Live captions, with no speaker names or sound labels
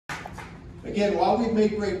Again, while we've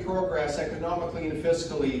made great progress economically and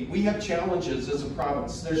fiscally, we have challenges as a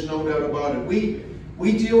province. There's no doubt about it.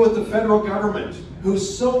 We deal with the federal government, who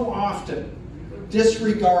so often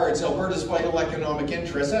disregards Alberta's vital economic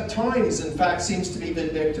interests. At times, in fact, seems to be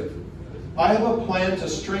vindictive. I have a plan to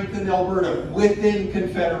strengthen Alberta within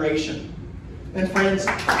Confederation. And friends,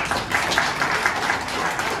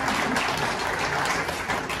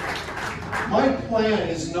 my plan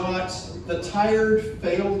is not the tired,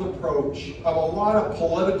 failed approach of a lot of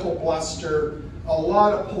political bluster, a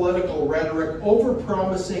lot of political rhetoric,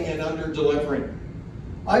 over-promising and under-delivering.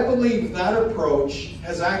 I believe that approach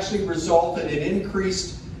has actually resulted in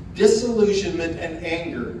increased disillusionment and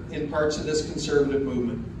anger in parts of this Conservative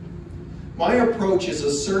movement. My approach is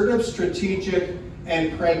assertive, strategic,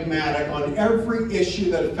 and pragmatic on every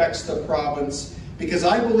issue that affects the province, because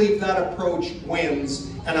I believe that approach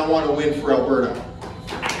wins, and I want to win for Alberta.